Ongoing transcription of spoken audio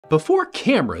Before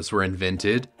cameras were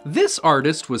invented, this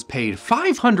artist was paid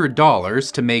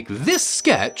 $500 to make this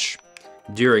sketch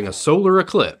during a solar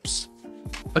eclipse.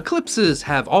 Eclipses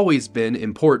have always been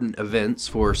important events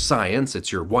for science.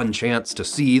 It's your one chance to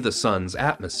see the sun's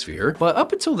atmosphere. But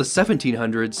up until the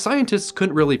 1700s, scientists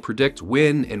couldn't really predict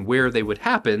when and where they would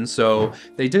happen, so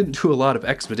they didn't do a lot of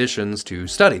expeditions to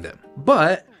study them.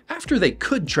 But after they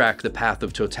could track the path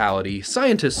of totality,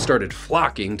 scientists started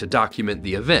flocking to document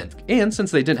the event. And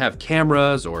since they didn't have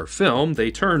cameras or film,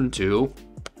 they turned to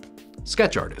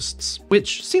sketch artists,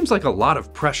 which seems like a lot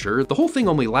of pressure. The whole thing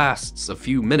only lasts a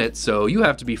few minutes, so you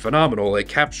have to be phenomenal at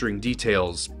capturing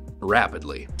details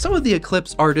rapidly. Some of the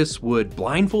eclipse artists would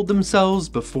blindfold themselves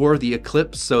before the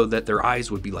eclipse so that their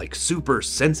eyes would be like super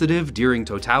sensitive during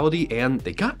totality, and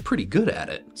they got pretty good at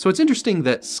it. So it's interesting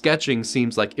that sketching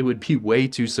seems like it would be way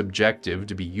too subjective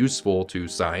to be useful to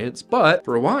science, but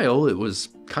for a while it was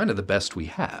kind of the best we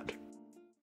had.